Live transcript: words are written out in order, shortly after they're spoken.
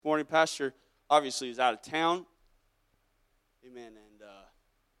morning. Pastor obviously is out of town. Amen. And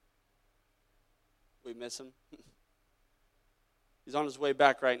we miss him. He's on his way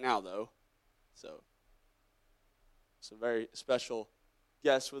back right now, though. So it's a very special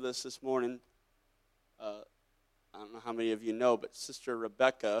guest with us this morning. I don't know how many of you know, but Sister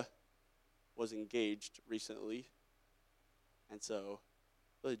Rebecca was engaged recently. And so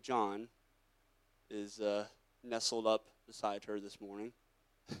Brother John is nestled up beside her this morning.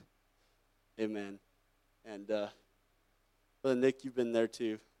 Amen. And Brother Nick, you've been there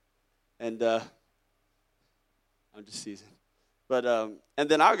too. And I'm just teasing. But and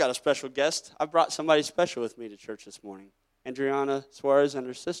then I've got a special guest. I brought somebody special with me to church this morning. Adriana Suarez and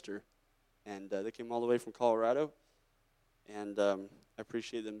her sister. And they came all the way from Colorado. And I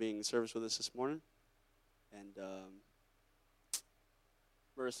appreciate them being in service with us this morning. And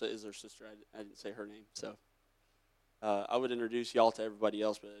Marissa is her sister. I didn't say her name. So I would introduce y'all to everybody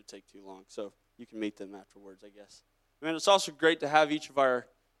else, but it would take too long. So you can meet them afterwards, I guess. Man, it's also great to have each of our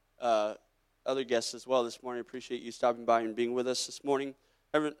other guests as well this morning. I appreciate you stopping by and being with us this morning.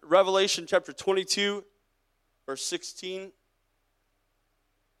 Revelation chapter 22, verse 16.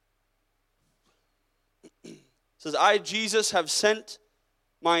 It says, I, Jesus, have sent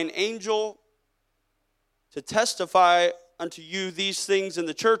mine angel to testify unto you these things in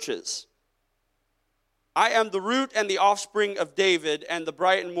the churches. I am the root and the offspring of David and the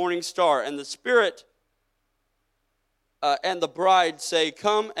bright and morning star. And the Spirit and the bride say,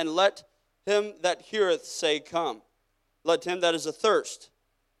 come, and let him that heareth say, come. Let him that is athirst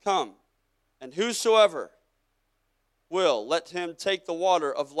come. And whosoever will, let him take the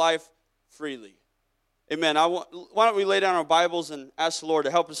water of life freely. Amen. Why don't we lay down our Bibles and ask the Lord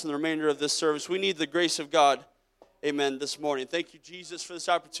to help us in the remainder of this service. We need the grace of God. Amen. This morning. Thank you, Jesus, for this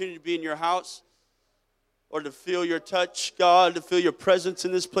opportunity to be in your house. Or to feel your touch, God, to feel your presence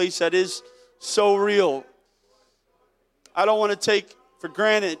in this place that is so real. I don't want to take for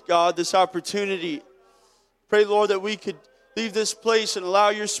granted, God, this opportunity. Pray, Lord, that we could leave this place and allow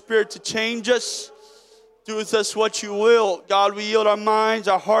your Spirit to change us. Do with us what you will. God, we yield our minds,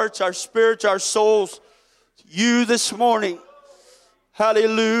 our hearts, our spirits, our souls to you this morning.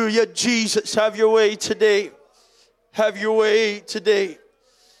 Hallelujah. Jesus, have your way today. Have your way today.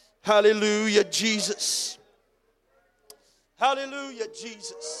 Hallelujah, Jesus. Hallelujah,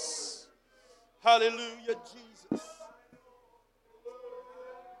 Jesus. Hallelujah, Jesus.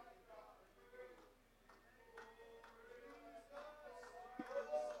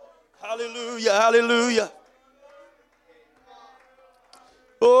 Hallelujah, hallelujah.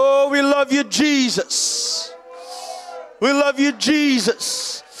 Oh, we love you, Jesus. We love you,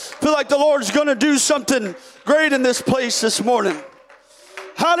 Jesus. Feel like the Lord's going to do something great in this place this morning.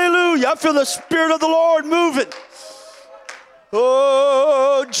 Hallelujah. I feel the Spirit of the Lord moving.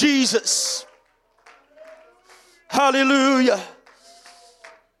 Oh, Jesus. Hallelujah.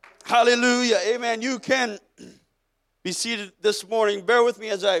 Hallelujah. Amen. You can be seated this morning. Bear with me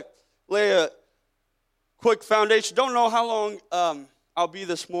as I lay a quick foundation. Don't know how long I'll be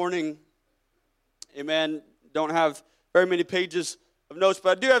this morning. Amen. Don't have very many pages of notes,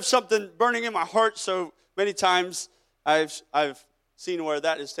 but I do have something burning in my heart. So many times I've seen where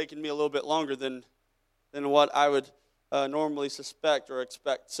that has taken me a little bit longer than what I would normally suspect or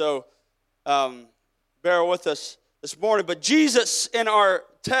expect. So bear with us this morning. But Jesus in our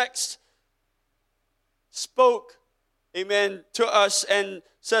text spoke, amen, to us and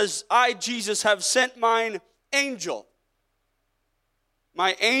says, I, Jesus, have sent mine angel.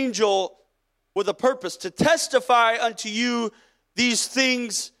 My angel with a purpose to testify unto you these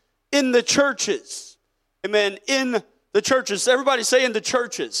things in the churches. Amen. In the churches. Everybody say in the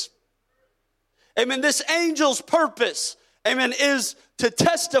churches. Amen. This angel's purpose, amen, is to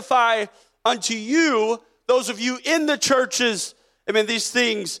testify unto you, those of you in the churches, amen, these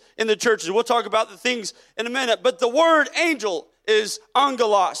things in the churches. We'll talk about the things in a minute. But the word angel is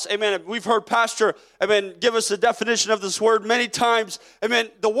angelos. Amen. We've heard Pastor, amen, give us a definition of this word many times. Amen.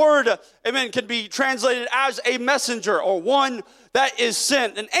 The word, amen, can be translated as a messenger or one that is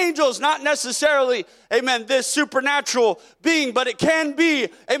sent. An angel is not necessarily, amen, this supernatural being, but it can be,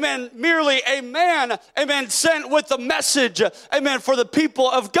 amen, merely a man, amen, sent with a message, amen, for the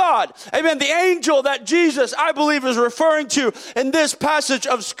people of God. Amen. The angel that Jesus, I believe, is referring to in this passage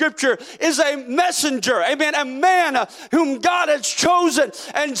of Scripture is a messenger, amen, a man whom God has chosen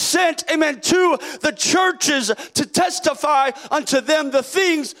and sent, amen, to the churches to testify unto them the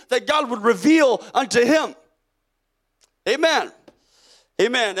things that God would reveal unto him. Amen.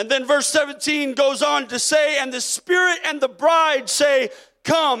 Amen. And then verse 17 goes on to say, and the Spirit and the bride say,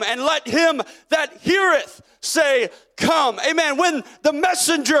 come, and let him that heareth say, come. Amen. When the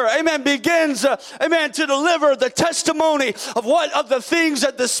messenger, amen, begins, amen, to deliver the testimony of the things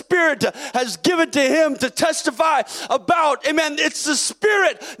that the Spirit has given to him to testify about. Amen. It's the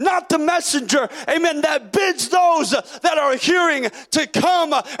Spirit, not the messenger. Amen. That bids those that are hearing to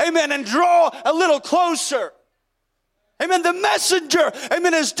come. Amen. And draw a little closer. Amen. The messenger,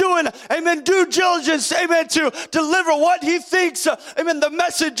 amen, is doing, amen, due diligence, amen, to deliver what he thinks, amen, the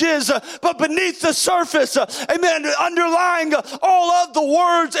message is. But beneath the surface, amen, underlying all of the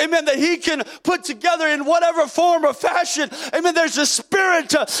words, amen, that he can put together in whatever form or fashion, amen, there's a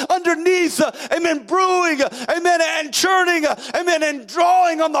Spirit underneath, amen, brewing, amen, and churning, amen, and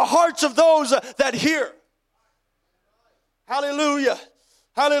drawing on the hearts of those that hear. Hallelujah.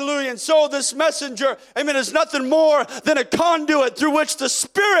 Hallelujah. And so this messenger, amen, is nothing more than a conduit through which the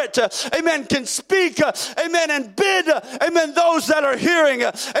Spirit, amen, can speak, amen, and bid, amen, those that are hearing,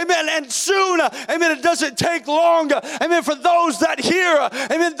 amen. And soon, amen, it doesn't take long, amen, for those that hear,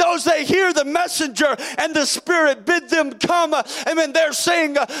 amen, those that hear the messenger and the Spirit bid them come, amen, they're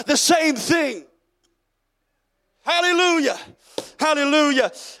saying the same thing. Hallelujah.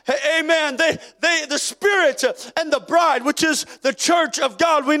 Hallelujah. Amen. The Spirit and the bride, which is the church of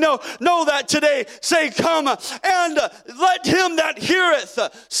God, we know that today, say, come, and let him that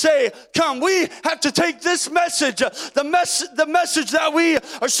heareth say, come. We have to take this message, the message that we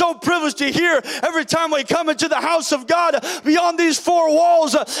are so privileged to hear every time we come into the house of God beyond these four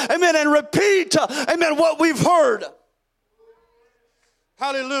walls, amen, and repeat, amen, what we've heard.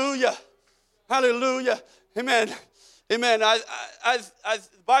 Hallelujah. Hallelujah. Amen. Amen. The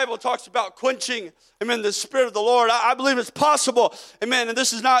Bible talks about quenching, amen, the Spirit of the Lord. I believe it's possible, amen, and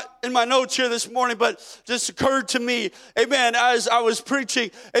this is not in my notes here this morning, but just occurred to me, amen, as I was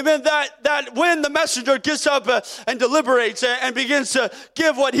preaching, amen, that when the messenger gets up and deliberates and begins to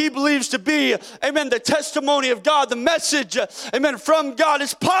give what he believes to be, amen, the testimony of God, the message, amen, from God,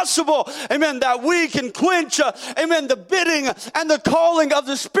 it's possible, amen, that we can quench, amen, the bidding and the calling of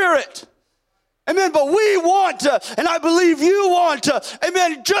the Spirit. Amen, but we want, and I believe you want,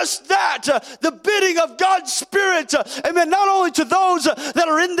 amen, just that, the bidding of God's Spirit, amen, not only to those that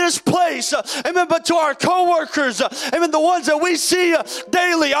are in this place, amen, but to our co-workers, amen, the ones that we see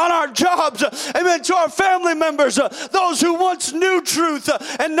daily on our jobs, amen, to our family members, those who once knew truth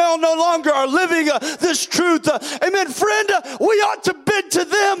and now no longer are living this truth. Amen, friend, we ought to bid to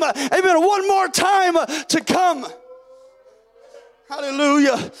them, amen, one more time to come.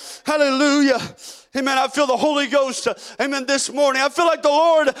 Hallelujah. Hallelujah. Amen. I feel the Holy Ghost. Amen. This morning. I feel like the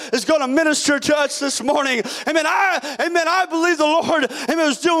Lord is going to minister to us this morning. Amen. I believe the Lord, amen,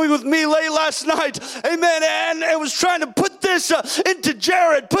 was dealing with me late last night. Amen. And it was trying to put this into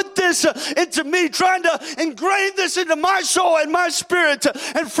Jared, put this into me, trying to engrave this into my soul and my spirit.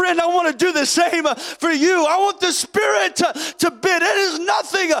 And friend, I want to do the same for you. I want the Spirit to bid. It has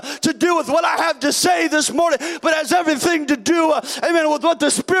nothing to do with what I have to say this morning, but has everything to do, amen, with what the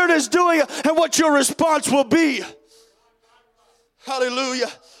Spirit is doing and what your response will be. Hallelujah.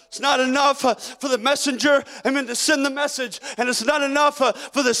 It's not enough for the messenger, amen, to send the message. And it's not enough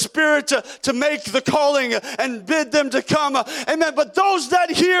for the Spirit to make the calling and bid them to come. Amen. But those that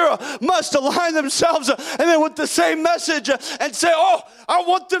hear must align themselves, amen, with the same message and say, oh, I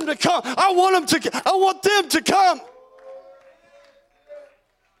want them to come. I want them to come.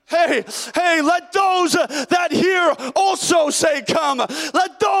 Hey, let those that hear also say, come.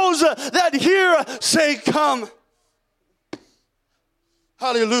 Let those that hear say, come.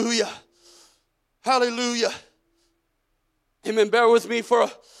 Hallelujah. Hallelujah. Amen. Bear with me for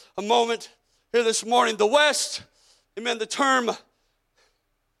a moment here this morning. The West, amen, the term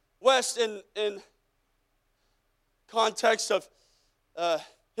West in context of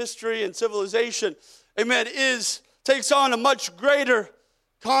history and civilization, amen, takes on a much greater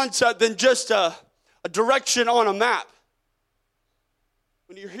concept than just a direction on a map.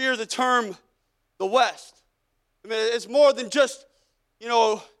 When you hear the term the West, I mean, it's more than just,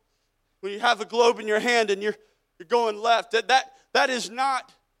 when you have a globe in your hand and you're going left. That is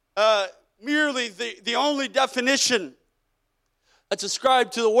not merely the only definition that's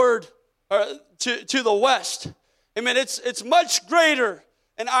ascribed to the word to the West. I mean, it's much greater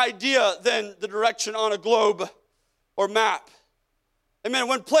an idea than the direction on a globe or map. Amen.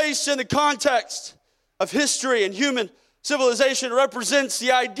 When placed in the context of history and human civilization, it represents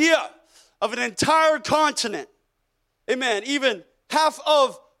the idea of an entire continent. Amen. Even half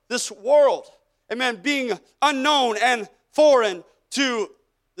of this world, amen, being unknown and foreign to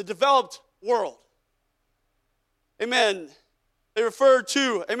the developed world. Amen. They refer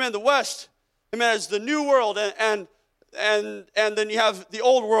to, amen, the West, amen, as the new world, and then you have the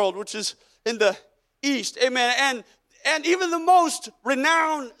old world, which is in the east. Amen. And even the most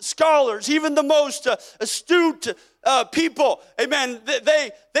renowned scholars, even the most astute people, amen,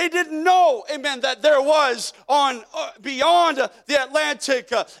 they didn't know, amen, that there was on beyond the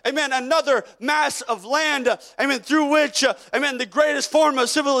Atlantic, amen, another mass of land, amen, through which, amen, the greatest form of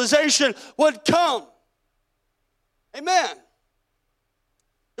civilization would come. Amen.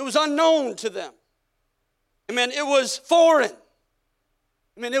 It was unknown to them. Amen. It was foreign.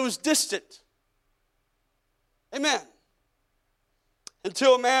 Amen. It was distant. Amen.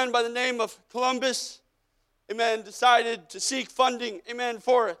 Until a man by the name of Columbus, amen, decided to seek funding, amen,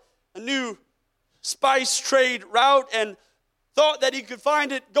 for a new spice trade route and thought that he could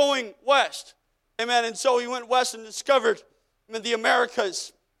find it going west. Amen. And so he went west and discovered, amen, the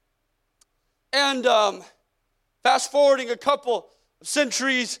Americas. And fast forwarding a couple of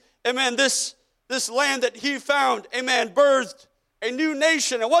centuries, amen, this land that he found, amen, birthed a new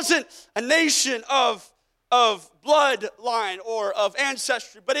nation. It wasn't a nation of bloodline or of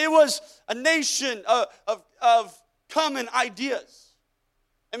ancestry, but it was a nation of common ideas.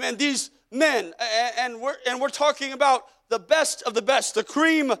 Amen. These men, and we're talking about the best of the best, the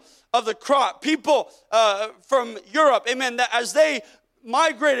cream of the crop, people from Europe. Amen. That as they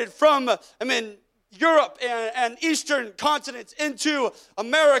migrated from, Europe and eastern continents into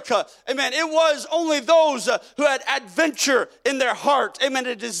America. Amen. It was only those who had adventure in their heart. Amen.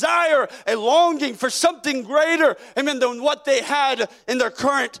 A desire, a longing for something greater. Amen. Than what they had in their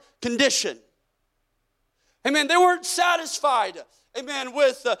current condition. Amen. They weren't satisfied. Amen.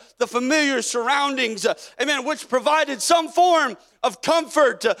 With the familiar surroundings. Amen. Which provided some form of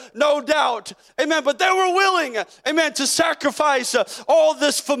comfort, no doubt. Amen. But they were willing, amen, to sacrifice all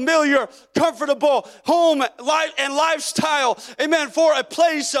this familiar, comfortable home life and lifestyle, amen, for a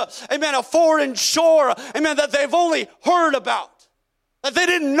place, amen, a foreign shore, amen, that they've only heard about. That they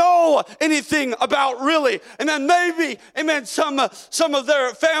didn't know anything about really. Amen. Maybe, amen, some of their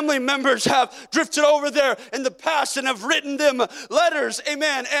family members have drifted over there in the past and have written them letters.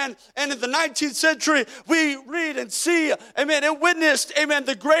 Amen. And in the 19th century, we read and see, amen, it witnessed, amen,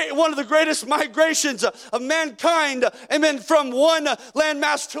 one of the greatest migrations of mankind, amen, from one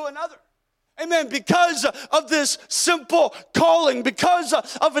landmass to another. Amen. Because of this simple calling, because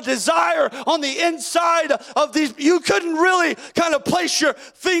of a desire on the inside of these, you couldn't really kind of place your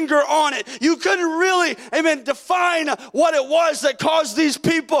finger on it. You couldn't really, amen, define what it was that caused these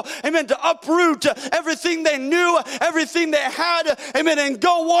people, amen, to uproot everything they knew, everything they had, amen, and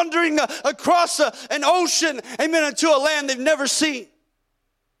go wandering across an ocean, amen, into a land they've never seen.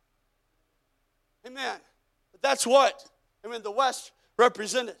 Amen. But that's what, amen, the West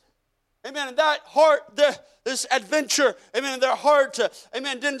represented. Amen. And that heart, this adventure, amen, their heart,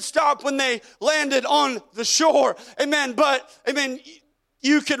 amen, didn't stop when they landed on the shore. Amen. But, amen,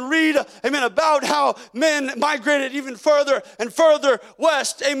 you can read, amen, about how men migrated even further and further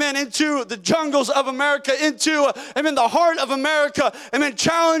west, amen, into the jungles of America, into, amen, the heart of America, amen,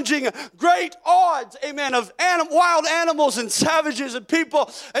 challenging great odds, amen, of wild animals and savages and people,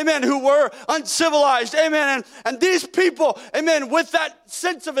 amen, who were uncivilized, amen, and these people, amen, with that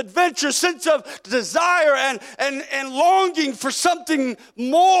sense of adventure, sense of desire and longing for something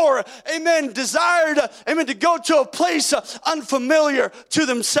more, amen, desired, amen, to go to a place unfamiliar to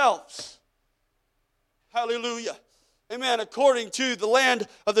themselves. Hallelujah. Amen. According to The Land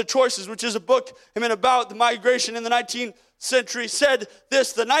of the Choices, which is a book, amen, about the migration in the 19th century, said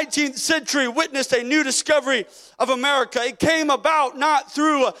this: the 19th century witnessed a new discovery of America. It came about not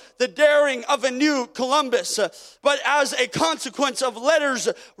through the daring of a new Columbus, but as a consequence of letters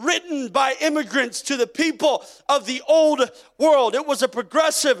written by immigrants to the people of the old world. It was a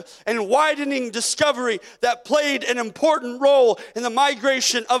progressive and widening discovery that played an important role in the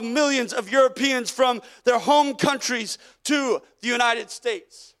migration of millions of Europeans from their home countries to the United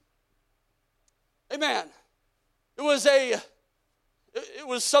States. Amen. It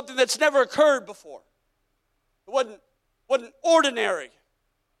was something that's never occurred before. It wasn't ordinary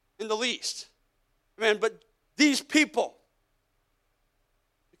in the least. Amen. But these people,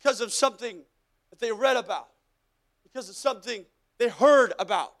 because of something that they read about, because of something they heard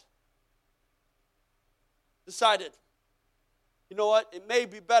about, decided, you know what, it may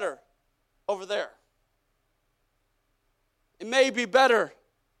be better over there. It may be better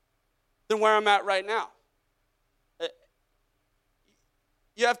than where I'm at right now.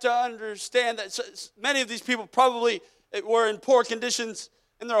 You have to understand that many of these people probably were in poor conditions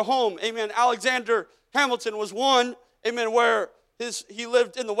in their home. Amen. Alexander Hamilton was one, amen, where he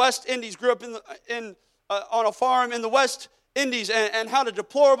lived in the West Indies, grew up on a farm in the West Indies, and had a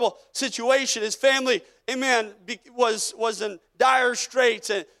deplorable situation. His family, amen, was in dire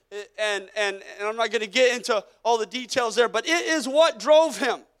straits, and and I'm not going to get into all the details there, but it is what drove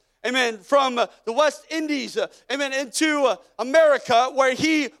him, amen, from the West Indies, amen, into America, where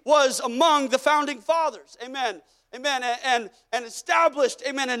he was among the founding fathers, amen. Amen, and established,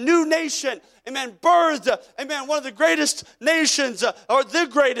 amen, a new nation, amen, birthed, amen, one of the greatest nations, or the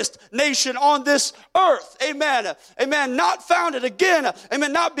greatest nation on this earth, amen, amen, not founded, again,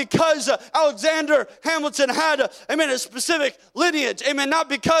 amen, not because Alexander Hamilton had, amen, a specific lineage, amen, not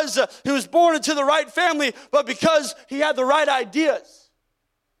because he was born into the right family, but because he had the right ideas,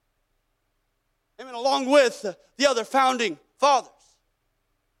 amen, along with the other founding fathers.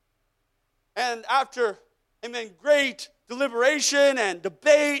 And after, amen, great deliberation and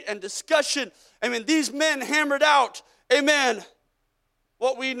debate and discussion, amen, these men hammered out, amen,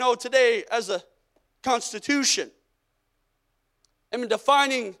 what we know today as a constitution, amen,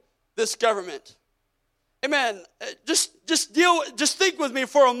 defining this government. Amen. Just think with me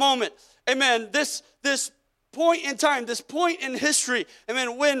for a moment. Amen. This point in time, this point in history,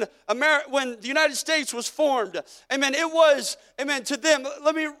 amen, when the United States was formed, amen, it was, amen, to them,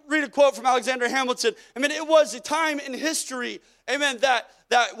 let me read a quote from Alexander Hamilton, amen, it was a time in history, amen,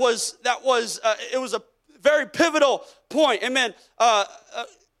 it was a very pivotal point, amen.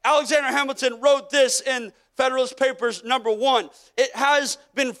 Alexander Hamilton wrote this in Federalist Papers #1. It has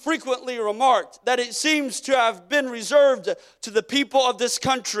been frequently remarked that it seems to have been reserved to the people of this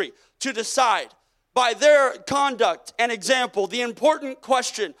country to decide by their conduct and example the important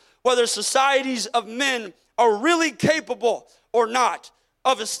question whether societies of men are really capable or not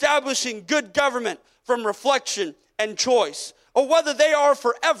of establishing good government from reflection and choice, or whether they are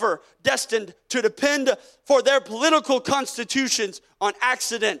forever destined to depend for their political constitutions on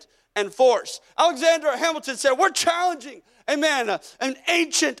accident and force. Alexander Hamilton said, we're challenging, amen, an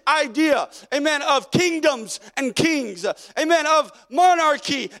ancient idea, amen, of kingdoms and kings, amen, of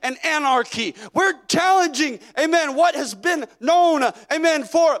monarchy and anarchy. We're challenging, amen, what has been known, amen,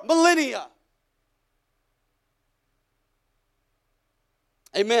 for millennia.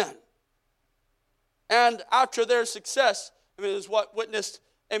 Amen. And after their success, amen, is what witnessed,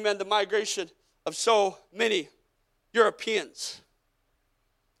 amen, the migration of so many Europeans.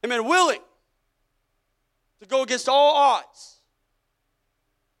 Amen, willing to go against all odds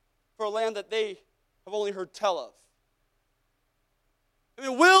for a land that they have only heard tell of.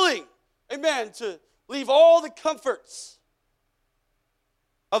 Amen, willing, amen, to leave all the comforts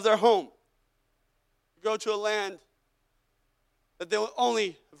of their home to go to a land that they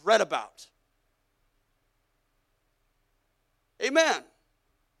only have read about. Amen.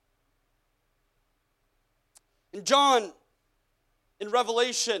 And John, in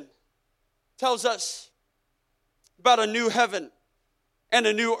Revelation, tells us about a new heaven and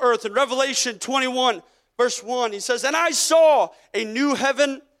a new earth. In Revelation 21, verse 1, he says, "And I saw a new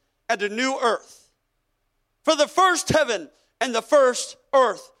heaven and a new earth. For the first heaven and the first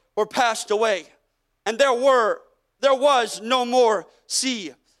earth were passed away, and there was no more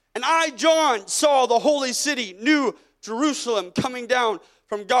sea. And I, John, saw the holy city, New Jerusalem, coming down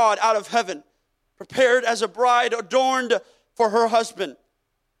from God out of heaven, prepared as a bride adorned for her husband.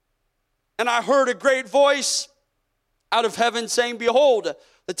 And I heard a great voice out of heaven saying, Behold,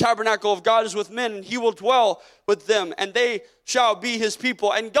 the tabernacle of God is with men, and he will dwell with them, and they shall be his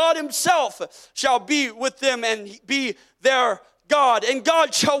people. And God himself shall be with them and be their God. And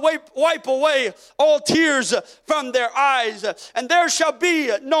God shall wipe away all tears from their eyes. And there shall be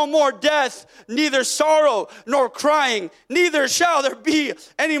no more death, neither sorrow nor crying, neither shall there be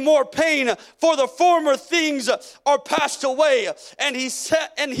any more pain, for the former things are passed away. And he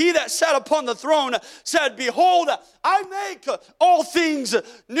that sat upon the throne said, Behold, I make all things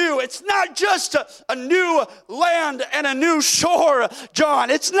new." It's not just a new land and a new shore, John.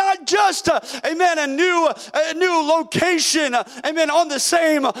 It's not just, amen, a new location, amen, on the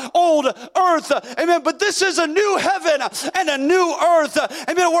same old earth, amen. But this is a new heaven and a new earth,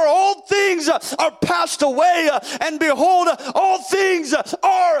 amen, where all things are passed away, and behold, all things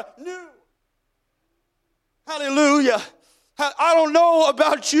are new. Hallelujah. I don't know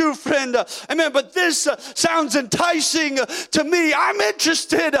about you, friend, amen, but this sounds enticing to me. I'm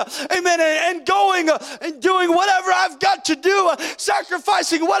interested, amen, in going and doing whatever I've got to do,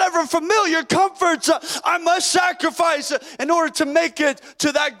 sacrificing whatever familiar comforts I must sacrifice in order to make it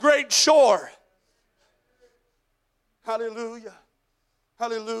to that great shore. Hallelujah.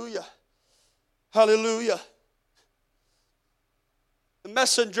 Hallelujah. Hallelujah. The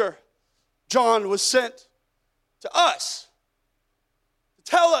messenger, John, was sent to us.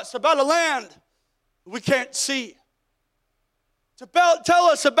 Tell us about a land we can't see. To tell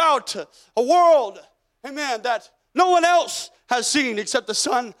us about a world, amen, that no one else has seen except the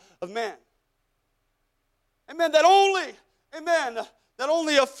Son of man. Amen. That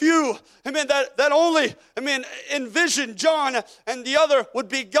only a few, amen, that only, amen, envisioned John, and the other would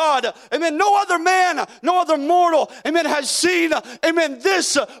be God. Amen. No other man, no other mortal, amen, has seen, amen,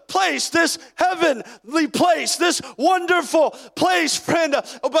 this place, this heavenly place, this wonderful place, friend.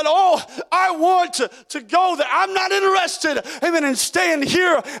 But I want to go there. I'm not interested, amen, in staying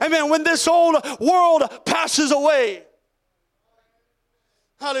here, amen, when this old world passes away.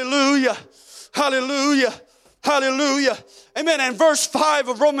 Hallelujah. Hallelujah. Hallelujah. Amen. And verse 5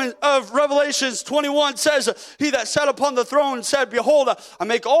 of Revelations 21 says, he that sat upon the throne said, behold, I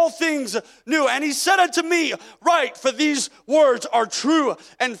make all things new. And he said unto me, write, for these words are true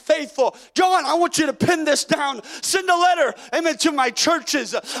and faithful. John, I want you to pin this down. Send a letter, amen, to my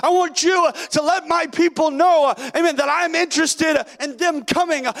churches. I want you to let my people know, amen, that I'm interested in them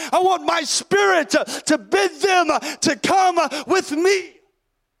coming. I want my spirit to bid them to come with me.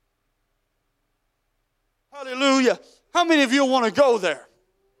 Hallelujah. How many of you want to go there?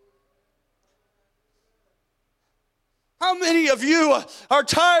 How many of you are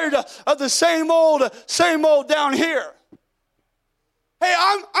tired of the same old down here? Hey,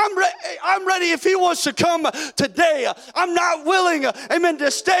 I'm ready if he wants to come today. I'm not willing, amen,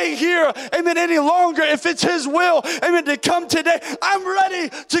 to stay here, amen, any longer. If it's his will, amen, to come today, I'm ready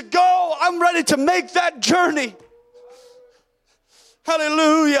to go. I'm ready to make that journey.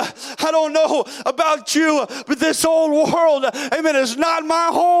 Hallelujah. I don't know about you, but this old world, amen, is not my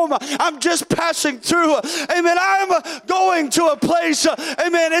home. I'm just passing through. Amen. I'm going to a place,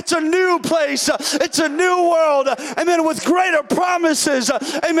 amen, it's a new place. It's a new world, amen, with greater promises,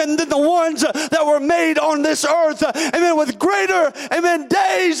 amen, than the ones that were made on this earth. Amen, with greater, amen,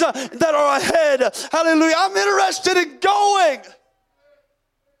 days that are ahead. Hallelujah. I'm interested in going.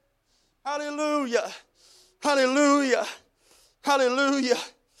 Hallelujah. Hallelujah. Hallelujah.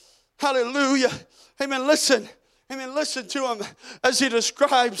 Hallelujah. Amen. Listen. Amen. Listen to him as he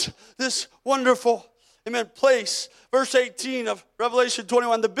describes this wonderful, amen, place. Verse 18 of Revelation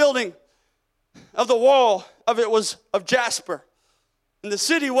 21. The building of the wall of it was of jasper, and the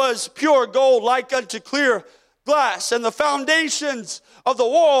city was pure gold like unto clear glass. And the foundations of the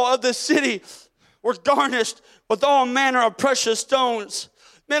wall of the city were garnished with all manner of precious stones.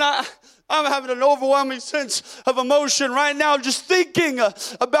 Man, I'm having an overwhelming sense of emotion right now just thinking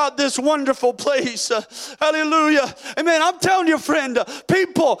about this wonderful place. Hallelujah. Amen. I'm telling you, friend,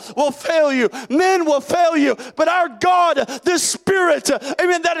 people will fail you. Men will fail you. But our God, this Spirit,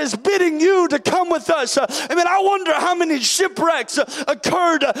 amen, that is bidding you to come with us. Amen. I wonder how many shipwrecks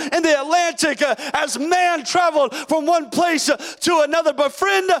occurred in the Atlantic as man traveled from one place to another. But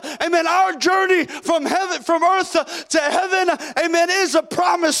friend, amen, our journey from earth to heaven, amen, is a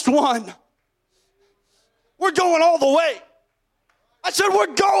promised one. We're going all the way. I said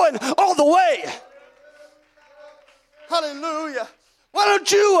we're going all the way. Hallelujah. Why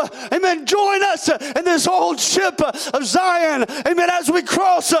don't you, amen, join us in this old ship of Zion, amen, as we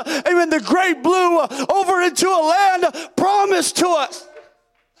cross, amen, the great blue over into a land promised to us.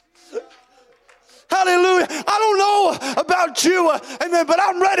 Hallelujah. I don't know about you, amen, but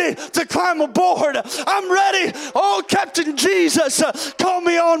I'm ready to climb aboard. I'm ready. Oh, Captain Jesus, call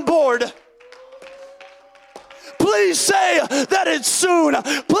me on board. Please say that it's soon.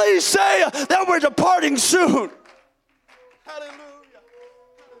 Please say that we're departing soon. Hallelujah.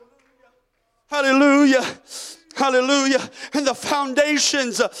 Hallelujah. Hallelujah. And the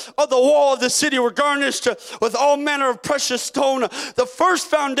foundations of the wall of the city were garnished with all manner of precious stone. The first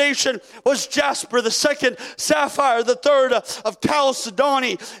foundation was jasper, the second sapphire, the third of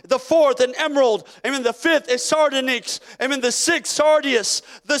chalcedony, the fourth an emerald, amen, the fifth a sardonyx, amen, the sixth sardius,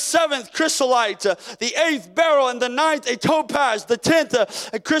 the seventh chrysolite, the eighth beryl, and the ninth a topaz, the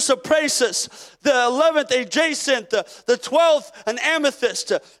 10th a chrysoprasus, the 11th a jacinth, the 12th an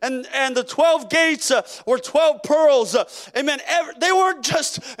amethyst, and the 12 gates were 12 pearls. Amen. They weren't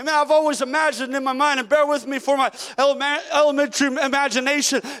just, amen, I've always imagined in my mind, and bear with me for my elementary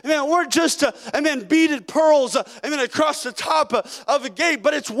imagination, amen, weren't just, amen, beaded pearls, amen, across the top of a gate,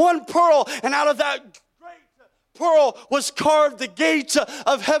 but it's one pearl, and out of that pearl was carved the gates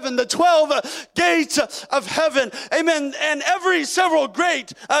of heaven, the 12 gates of heaven. Amen. And every several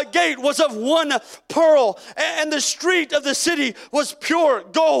gate was of one pearl. And the street of the city was pure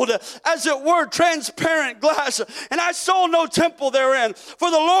gold, as it were transparent glass. And I saw no temple therein,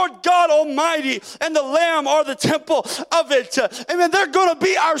 for the Lord God Almighty and the Lamb are the temple of it. Amen. They're going to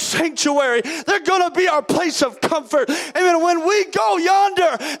be our sanctuary. They're going to be our place of comfort. Amen. When we go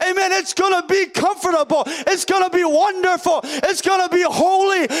yonder, amen, it's going to be comfortable. It's going to be wonderful. It's going to be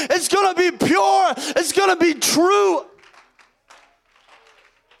holy. It's going to be pure. It's going to be true.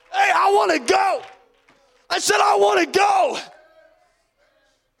 Hey, I want to go. I said, I want to go.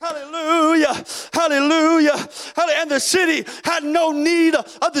 Hallelujah, hallelujah, hallelujah. And the city had no need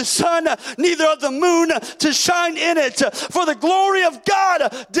of the sun, neither of the moon to shine in it. For the glory of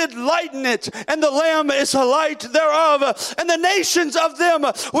God did lighten it, and the Lamb is the light thereof. And the nations of them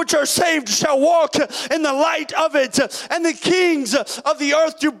which are saved shall walk in the light of it. And the kings of the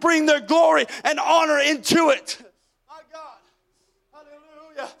earth do bring their glory and honor into it.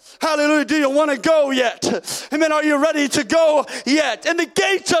 Hallelujah. Do you want to go yet? Amen. Are you ready to go yet? And the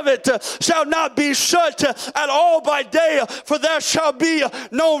gates of it shall not be shut at all by day, for there shall be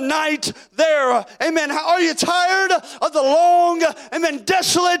no night there. Amen. Are you tired of the long, amen,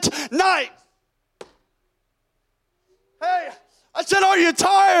 desolate night? Hey, I said, are you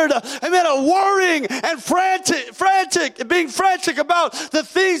tired, amen, of worrying and being frantic about the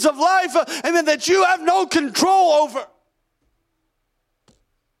things of life, amen, that you have no control over?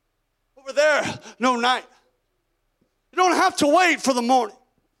 Over there, no night. You don't have to wait for the morning.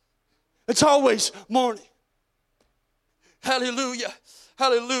 It's always morning. Hallelujah.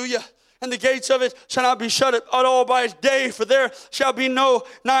 Hallelujah. And the gates of it shall not be shut at all by day, for there shall be no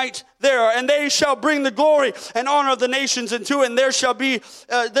night there. And they shall bring the glory and honor of the nations into it, and there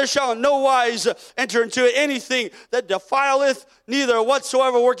shall no wise enter into it anything that defileth, neither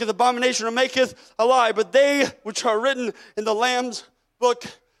whatsoever worketh abomination or maketh a lie, but they which are written in the Lamb's book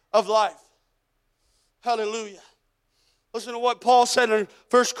of life. Hallelujah. Listen to what Paul said in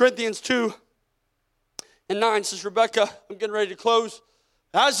 1 Corinthians 2 and 9. Says, Rebecca, I'm getting ready to close.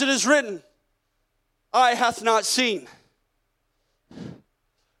 As it is written, eye hath not seen,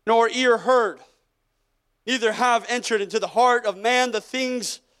 nor ear heard, neither have entered into the heart of man the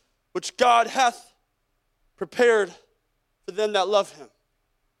things which God hath prepared for them that love him.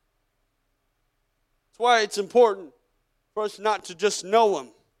 That's why it's important for us not to just know him.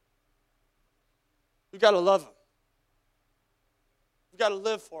 We've got to love him. We've got to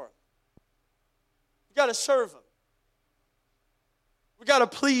live for him. We've got to serve him. We've got to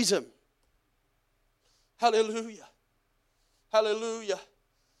please him. Hallelujah. Hallelujah.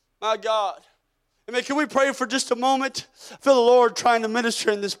 My God. Amen. Can we pray for just a moment? I feel the Lord trying to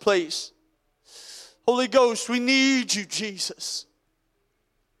minister in this place. Holy Ghost, we need you, Jesus.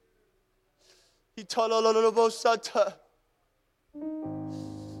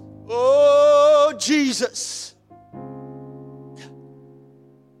 Oh, Jesus.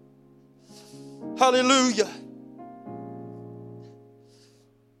 Hallelujah.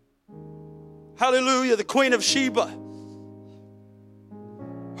 Hallelujah. The Queen of Sheba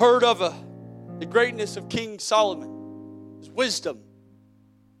heard of the greatness of King Solomon, his wisdom,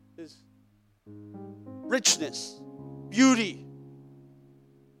 his richness, beauty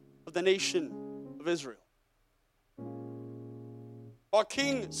of the nation of Israel. While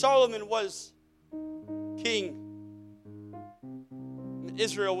King Solomon was king,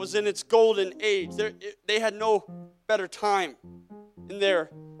 Israel was in its golden age. They had no better time in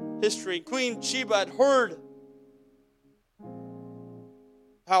their history. Queen Sheba had heard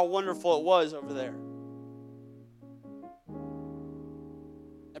how wonderful it was over there.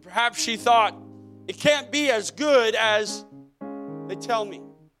 And perhaps she thought, it can't be as good as they tell me.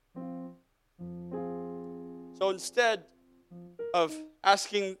 So instead of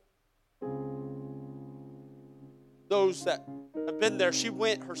asking those that have been there, she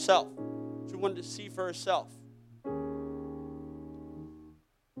went herself. She wanted to see for herself.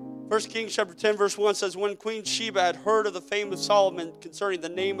 1 Kings chapter 10 verse 1 says, when Queen Sheba had heard of the fame of Solomon concerning the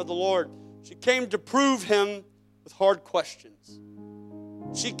name of the Lord, she came to prove him with hard questions.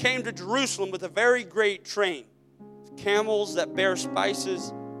 She came to Jerusalem with a very great train, with camels that bear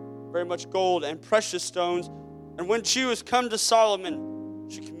spices, very much gold and precious stones. And when she was come to Solomon,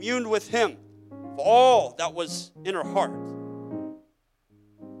 she communed with him of all that was in her heart.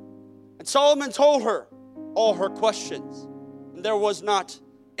 And Solomon told her all her questions, and there was not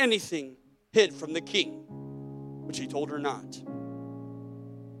anything hid from the king, which he told her not.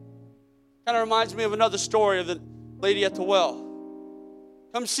 Kind of reminds me of another story of the lady at the well.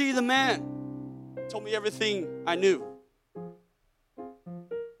 Come see the man. He told me everything I knew.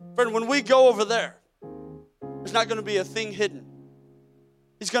 Friend, when we go over there, there's not going to be a thing hidden.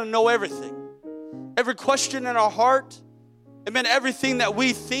 He's going to know everything. Every question in our heart, amen, everything that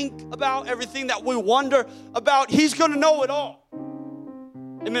we think about, everything that we wonder about, he's going to know it all.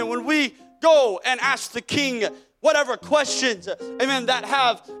 Amen. When we go and ask the king whatever questions, amen, that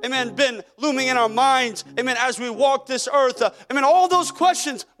have, amen, been looming in our minds, amen, as we walk this earth, amen, all those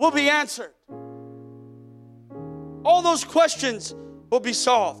questions will be answered. All those questions will be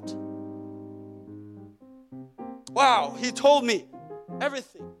solved. Wow, he told me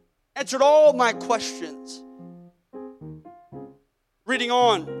everything. answered all my questions. Reading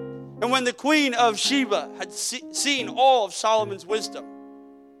on, and when the queen of Sheba had seen all of Solomon's wisdom,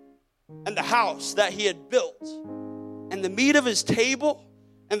 and the house that he had built, and the meat of his table,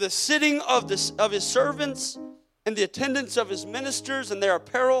 and the sitting of his servants, and the attendance of his ministers, and their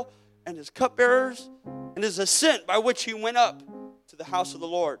apparel, and his cupbearers, and his ascent by which he went up to the house of the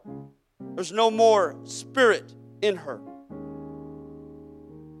Lord, there's no more spirit in her.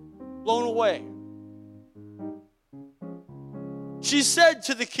 Blown away. She said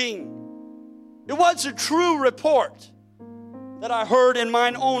to the king, it was a true report that I heard in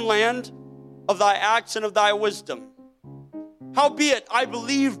mine own land of thy acts and of thy wisdom. Howbeit I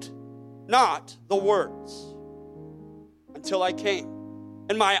believed not the words until I came,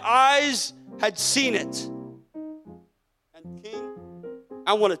 and my eyes had seen it. And king,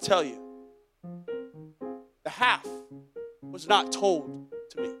 I want to tell you, the half was not told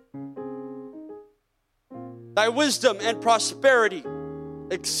to me. Thy wisdom and prosperity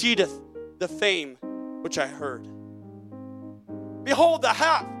exceedeth the fame which I heard. Behold, the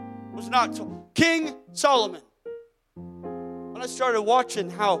half was not told. King Solomon, when I started watching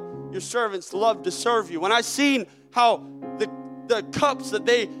how your servants loved to serve you, when I seen how the cups that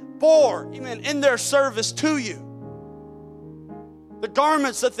they bore, even in their service to you, the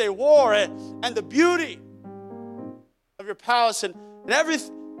garments that they wore, and the beauty of your palace and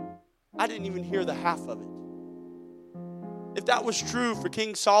everything, I didn't even hear the half of it. If that was true for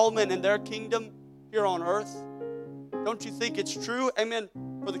King Solomon and their kingdom here on earth, don't you think it's true, amen,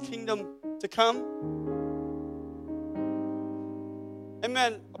 for the kingdom to come?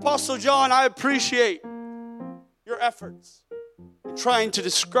 Amen. Apostle John, I appreciate your efforts in trying to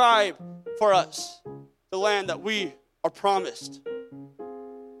describe for us the land that we are promised.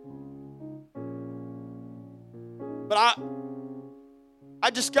 But I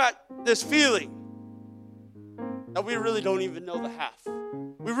just got this feeling that we really don't even know the half.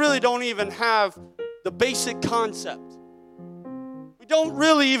 We really don't even have the basic concept. We don't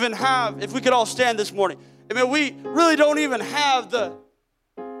really even have, if we could all stand this morning, we really don't even have the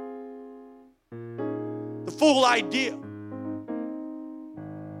full idea.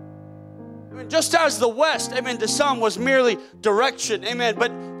 Just as the West, to some was merely direction,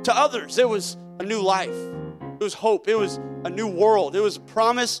 but to others it was a new life. It was hope. It was a new world. It was a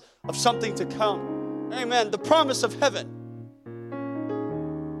promise of something to come. Amen. The promise of heaven.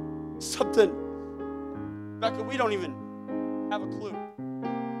 Something, Rebecca, we don't even have a clue.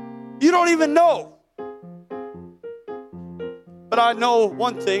 You don't even know. But I know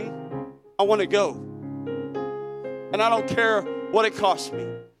one thing. I want to go. And I don't care what it costs me.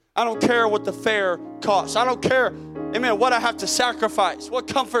 I don't care what the fare costs. I don't care, what I have to sacrifice, what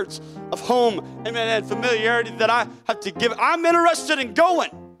comforts of home, and familiarity that I have to give. I'm interested in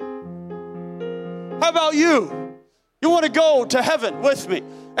going. How about you? You want to go to heaven with me?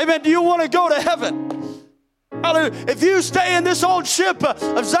 Amen. Do you want to go to heaven? Hallelujah. If you stay in this old ship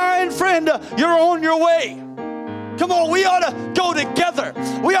of Zion, friend, you're on your way. Come on, we ought to go together.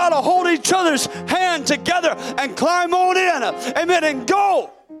 We ought to hold each other's hand together and climb on in. Amen. And go.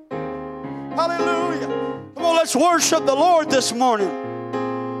 Hallelujah. Come on, let's worship the Lord this morning.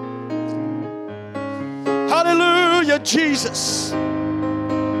 Hallelujah, Jesus.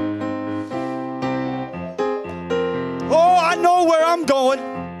 Oh, I know where I'm going.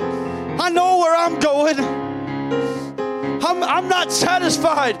 I know where I'm going. I'm not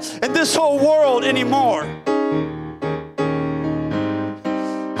satisfied in this whole world anymore.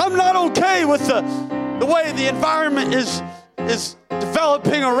 I'm not okay with the way the environment is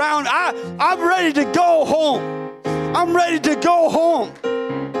developing around. I'm ready to go home. I'm ready to go home.